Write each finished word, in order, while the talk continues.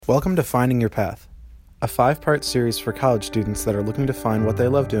Welcome to Finding Your Path, a 5-part series for college students that are looking to find what they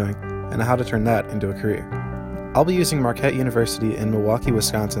love doing and how to turn that into a career. I'll be using Marquette University in Milwaukee,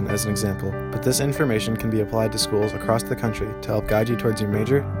 Wisconsin as an example, but this information can be applied to schools across the country to help guide you towards your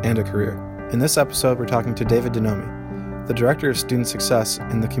major and a career. In this episode, we're talking to David Denomi, the Director of Student Success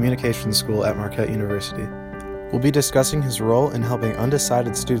in the Communications School at Marquette University. We'll be discussing his role in helping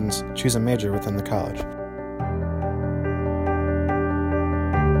undecided students choose a major within the college.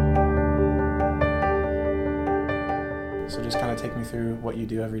 So just kind of take me through what you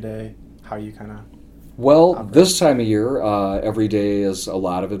do every day, how you kind of... Well, this time of year, every day is a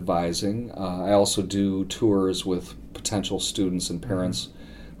lot of advising. I also do tours with potential students and parents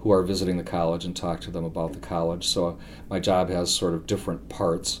who are visiting the college and talk to them about the college. So my job has sort of different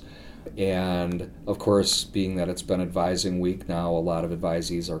parts. And of course, being that it's been advising week now, a lot of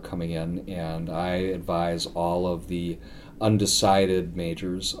advisees are coming in, and I advise all of the undecided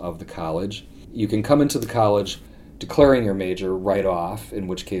majors of the college. You can come into the college declaring your major right off, in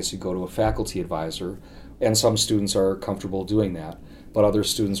which case you go to a faculty advisor, and some students are comfortable doing that, but other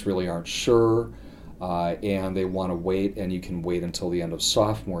students really aren't sure, and they want to wait, and you can wait until the end of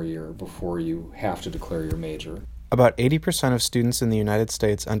sophomore year before you have to declare your major. About 80% of students in the United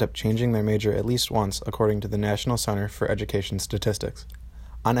States end up changing their major at least once, according to the National Center for Education Statistics.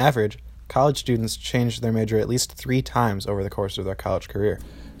 On average, college students change their major at least 3 times over the course of their college career.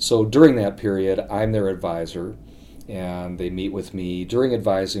 So during that period, I'm their advisor, and they meet with me during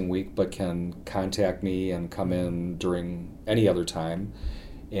advising week, but can contact me and come in during any other time.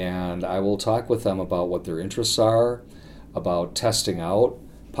 And I will talk with them about what their interests are, about testing out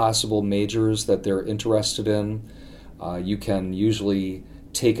possible majors that they're interested in. You can usually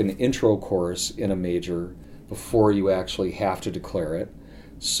take an intro course in a major before you actually have to declare it.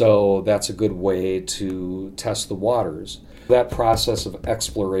 So that's a good way to test the waters. That process of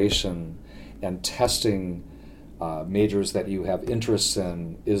exploration and testing majors that you have interests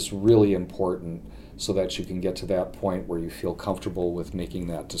in is really important so that you can get to that point where you feel comfortable with making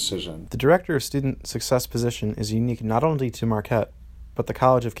that decision. The Director of Student Success position is unique not only to Marquette, but the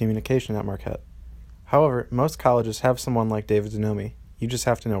College of Communication at Marquette. However, most colleges have someone like David Denomi. You just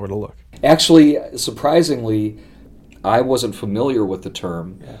have to know where to look. Actually, surprisingly, I wasn't familiar with the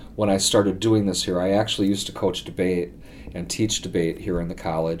term when I started doing this here. I actually used to coach debate and teach debate here in the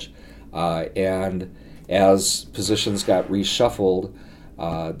college, and as positions got reshuffled,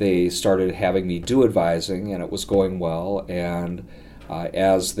 they started having me do advising, and it was going well. And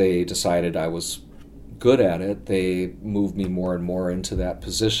as they decided I was good at it, they moved me more and more into that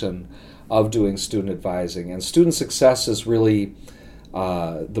position of doing student advising. And student success is really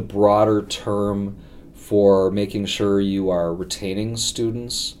the broader term for making sure you are retaining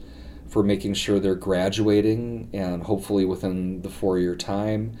students, for making sure they're graduating, and hopefully within the 4-year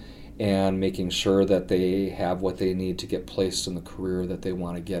time, and making sure that they have what they need to get placed in the career that they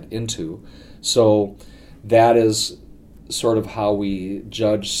want to get into. So that is sort of how we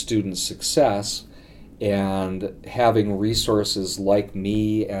judge student success, and having resources like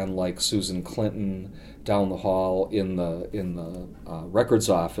me and like Susan Clinton down the hall in the records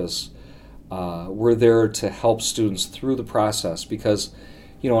office, we're there to help students through the process, because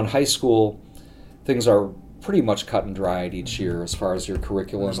in high school things are pretty much cut and dried each year as far as your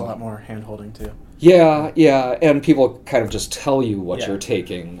curriculum. There's a lot more hand-holding, too. Yeah, and people kind of just tell you what you're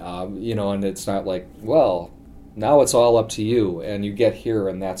taking, and it's not like, well, now it's all up to you, and you get here,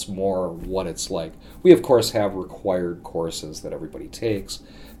 and that's more what it's like. We, of course, have required courses that everybody takes,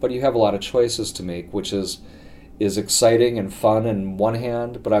 but you have a lot of choices to make, which is exciting and fun on one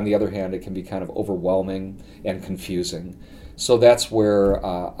hand, but on the other hand, it can be kind of overwhelming and confusing. So that's where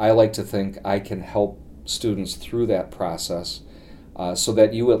I like to think I can help students through that process, so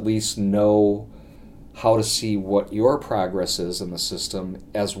that you at least know how to see what your progress is in the system,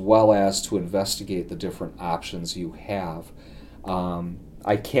 as well as to investigate the different options you have.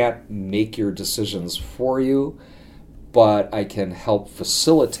 I can't make your decisions for you, but I can help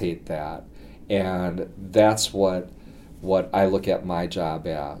facilitate that, and that's what I look at my job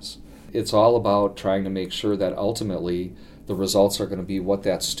as. It's all about trying to make sure that ultimately the results are going to be what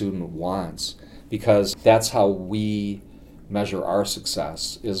that student wants, because that's how we measure our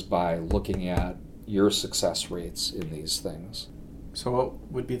success, is by looking at your success rates in these things. So what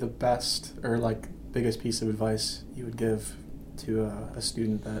would be the best or biggest piece of advice you would give to a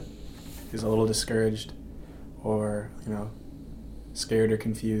student that is a little discouraged or scared or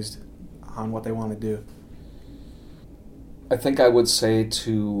confused on what they want to do? I think I would say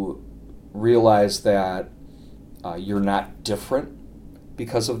to realize that you're not different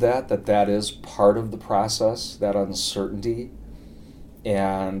because of that is part of the process, that uncertainty.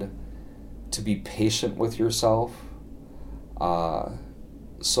 and to be patient with yourself,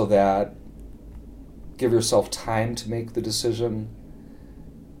 so that give yourself time to make the decision,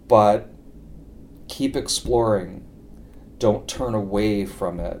 but keep exploring. Don't turn away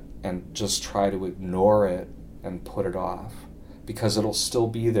from it and just try to ignore it and put it off, because it'll still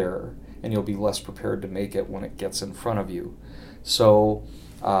be there and you'll be less prepared to make it when it gets in front of you. So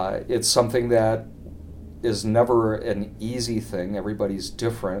it's something that is never an easy thing. Everybody's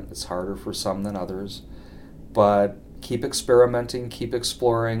different. It's harder for some than others. But keep experimenting, keep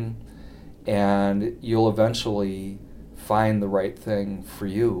exploring, and you'll eventually find the right thing for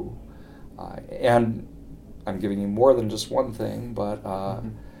you. And I'm giving you more than just one thing, but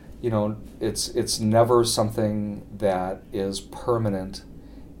it's never something that is permanent,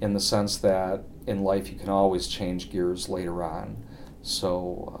 in the sense that in life you can always change gears later on.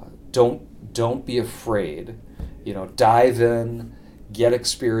 So don't be afraid. Dive in, get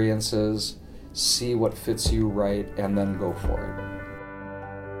experiences, see what fits you right, and then go for it.